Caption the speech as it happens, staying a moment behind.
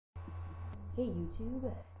Hey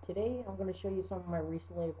YouTube, today I'm going to show you some of my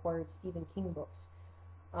recently acquired Stephen King books.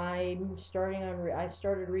 I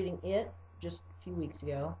started reading It just a few weeks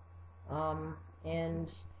ago,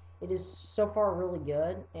 and it is so far really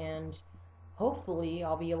good, and hopefully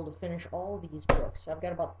I'll be able to finish all of these books. I've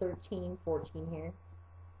got about 13, 14 here,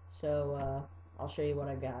 so I'll show you what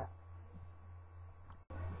I've got.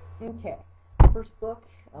 Okay, first book,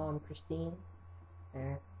 Christine.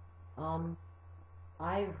 There. Um,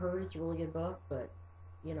 I've heard it's a really good book, but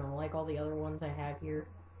like all the other ones I have here,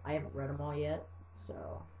 I haven't read them all yet.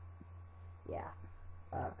 So, yeah.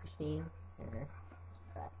 Christine, here,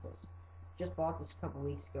 practice. Just bought this a couple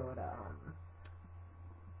weeks ago at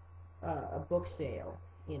a book sale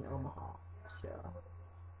in Omaha. So,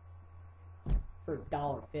 for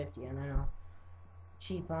 $1.50, I know.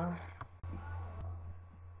 Cheap, huh?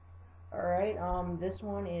 Alright, this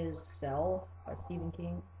one is Cell by Stephen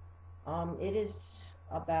King. It is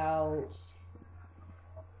about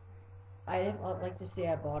I'd like to say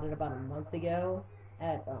I bought it about a month ago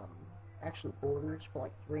at actually Borders for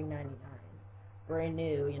like $3.99, brand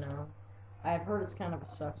new. I've heard it's kind of a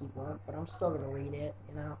sucky book, but I'm still gonna read it.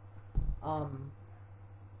 Um,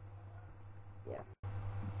 yeah.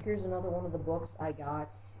 Here's another one of the books I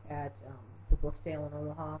got at the book sale in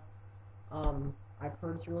Omaha. I've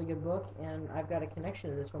heard it's a really good book, and I've got a connection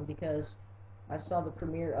to this one because I saw the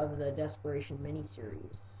premiere of the Desperation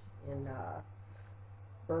miniseries in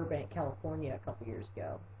Burbank, California, a couple years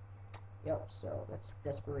ago. Yep, so that's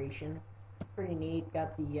Desperation. Pretty neat.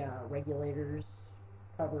 Got the Regulators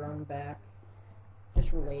cover on the back.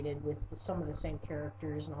 Just related with some of the same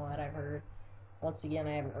characters and all that I've heard. Once again,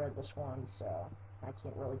 I haven't read this one, so I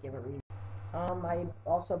can't really give a read. I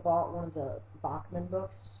also bought one of the Bachman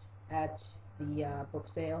books at the book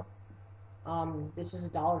sale. This is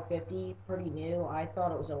 $1.50, pretty new. I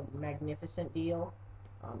thought it was a magnificent deal.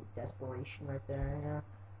 Desperation right there, yeah.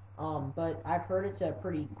 But I've heard it's a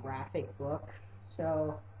pretty graphic book,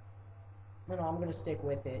 so I'm gonna stick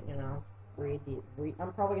with it. I'm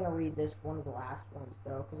probably gonna read this one of the last ones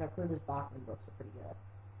though, because I've heard his Bachman books are pretty good.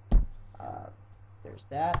 There's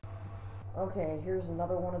that. Okay, here's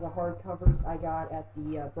another one of the hardcovers I got at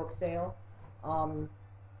the book sale.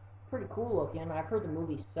 Pretty cool looking. I've heard the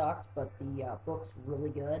movie sucked, but the book's really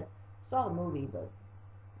good. Saw the movie, but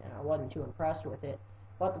I wasn't too impressed with it.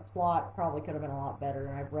 But the plot probably could have been a lot better,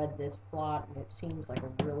 and I've read this plot, and it seems like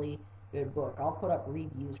a really good book. I'll put up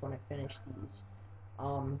reviews when I finish these.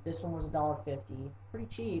 This one was $1.50, pretty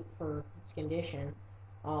cheap for its condition.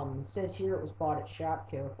 It says here it was bought at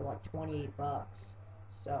Shopko for like 28 bucks.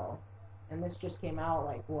 So, and this just came out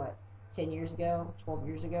like what, 10 years ago, 12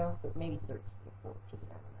 years ago, but maybe 13 or 14, I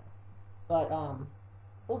don't know. But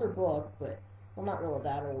older book, but well, not really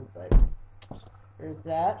that old, but there's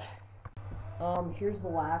that. Here's the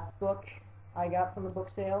last book I got from the book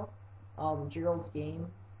sale, Gerald's Game.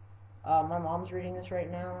 My mom's reading this right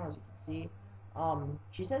now, as you can see.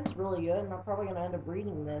 She said it's really good, and I'm probably going to end up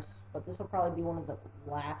reading this, but this will probably be one of the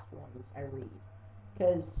last ones I read,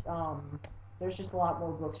 because, there's just a lot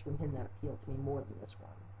more books from him that appeal to me more than this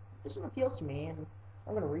one. This one appeals to me, and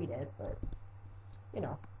I'm going to read it, but,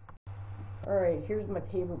 Alright, here's my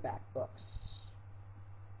paperback books.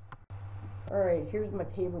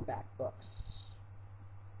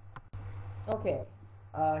 Okay,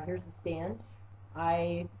 here's the stand.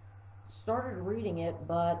 I started reading it,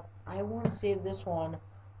 but I want to save this one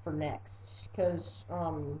for next, because, I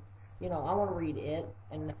want to read it,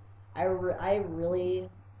 and I really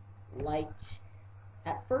liked,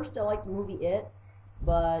 at first I liked the movie It,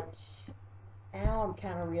 but now I'm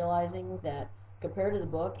kind of realizing that compared to the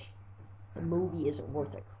book, the movie isn't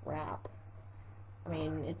worth a crap. I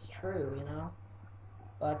mean, it's true,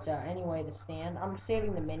 But anyway, The Stand. I'm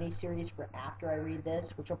saving the mini-series for after I read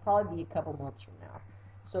this, which will probably be a couple months from now.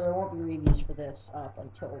 So there won't be reviews for this up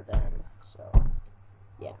until then. So,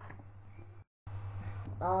 yeah.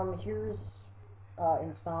 Here's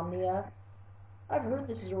Insomnia. I've heard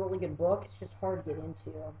this is a really good book. It's just hard to get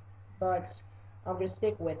into. But I'm going to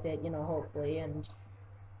stick with it, hopefully, and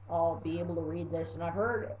I'll be able to read this. And I've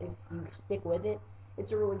heard if you stick with it,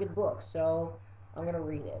 it's a really good book. So I'm going to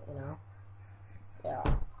read it, Yeah.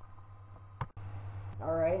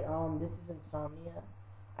 Alright, this is Insomnia.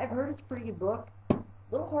 I've heard it's a pretty good book. A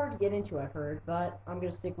little hard to get into, I've heard, but I'm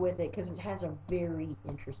going to stick with it because it has a very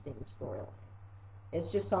interesting storyline.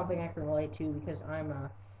 It's just something I can relate to because I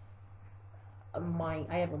have a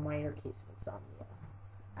minor case of insomnia.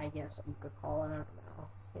 I guess you could call it, I don't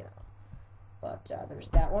know, But, there's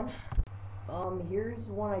that one. Here's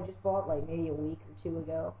one I just bought like maybe a week or two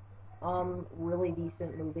ago. Really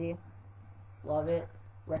decent movie. Love it.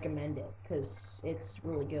 Recommend it, because it's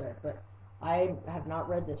really good. But I have not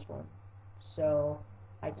read this one, so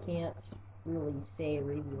I can't really say a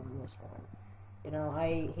review on this one. You know,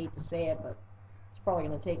 I hate to say it, but it's probably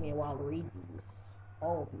going to take me a while to read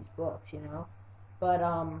all of these books, you know. But,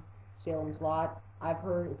 Salem's Lot, I've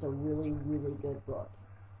heard it's a really, really good book,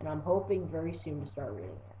 and I'm hoping very soon to start reading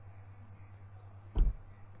it.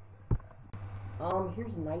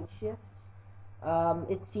 Here's Night Shift.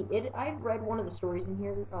 I've read one of the stories in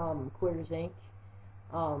here, Quitters Inc.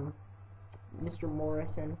 Mr.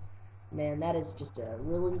 Morrison. Man, that is just a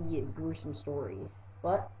really gruesome story,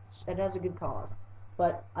 but it has a good cause.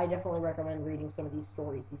 But I definitely recommend reading some of these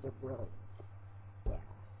stories. These are brilliant. Yeah.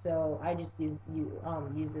 So I just use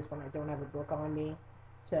this when I don't have a book on me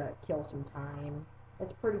to kill some time.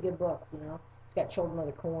 It's a pretty good book, you know. It's got Children of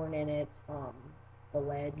the Corn in it. The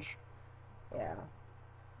Ledge. Yeah.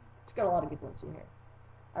 It's got a lot of good ones in here.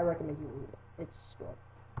 I recommend you read it. It's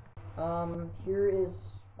good. Here is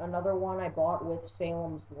another one I bought with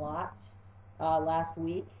Salem's Lot last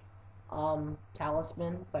week.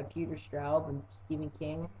 Talisman by Peter Straub and Stephen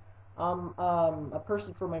King. A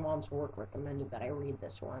person from my mom's work recommended that I read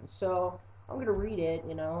this one, so I'm gonna read it,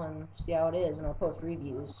 you know, and see how it is, and I'll post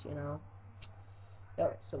reviews, you know.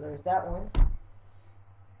 Yep, so there's that one.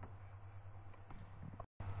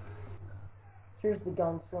 Here's The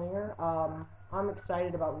Gunslinger. I'm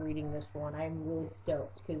excited about reading this one. I'm really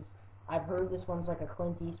stoked, because I've heard this one's like a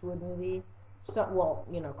Clint Eastwood movie. Well,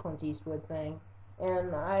 you know, Clint Eastwood thing.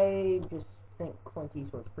 And I just think Clint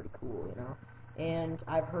Eastwood's pretty cool, you know. And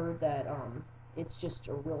I've heard that it's just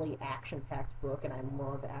a really action-packed book, and I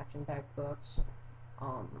love action-packed books.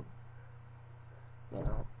 You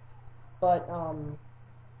know. But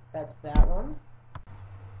that's that one.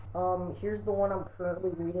 Here's the one I'm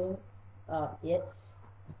currently reading. It.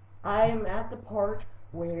 I'm at the part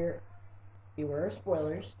where, beware of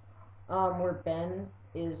spoilers, where Ben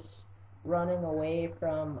is running away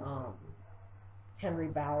from Henry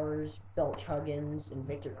Bowers, Belch Huggins, and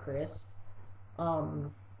Victor Criss.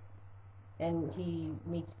 And he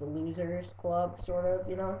meets the Losers Club, sort of,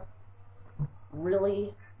 you know.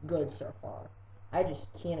 Really good so far. I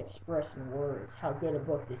just can't express in words how good a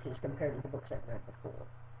book this is compared to the books I've read before.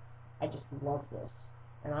 I just love this,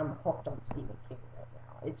 and I'm hooked on Stephen King right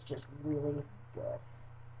now. It's just really good.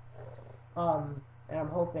 And I'm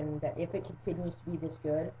hoping that if it continues to be this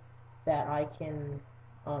good, that I can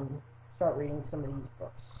start reading some of these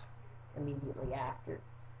books immediately after.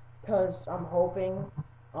 Because I'm hoping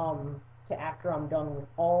to, after I'm done with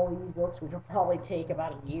all these books, which will probably take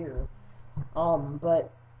about a year,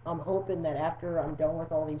 but I'm hoping that after I'm done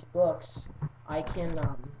with all these books, I can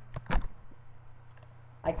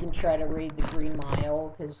try to read The Green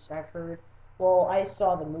Mile, because I've heard, well, I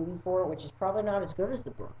saw the movie for it, which is probably not as good as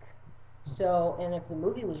the book. So, and if the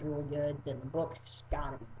movie was really good, then the book's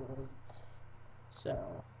gotta be great. So,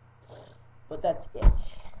 but that's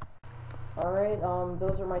it. Alright,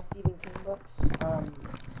 those are my Stephen King books.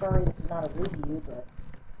 Sorry this is not a review, but,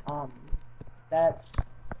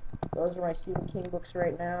 those are my Stephen King books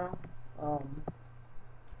right now.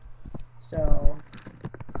 So,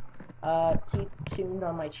 keep tuned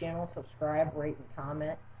on my channel, subscribe, rate, and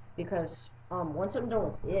comment, because, once I'm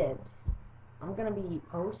done with it, I'm gonna be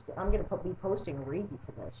posting a review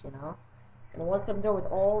for this, you know? And once I'm done with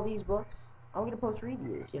all these books, I'm gonna post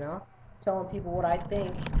reviews, you know? Telling people what I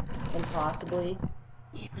think, and possibly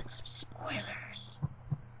even some spoilers.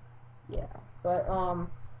 Yeah, but,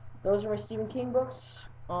 those are my Stephen King books.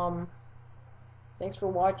 Thanks for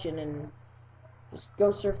watching, and just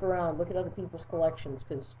go surf around, look at other people's collections,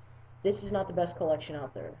 because this is not the best collection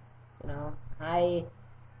out there, you know? I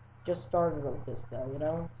just started with this, though, you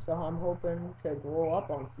know? So I'm hoping to grow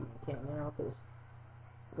up on Stephen King, you know, because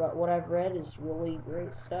what I've read is really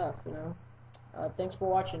great stuff, you know? Thanks for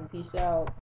watching. Peace out.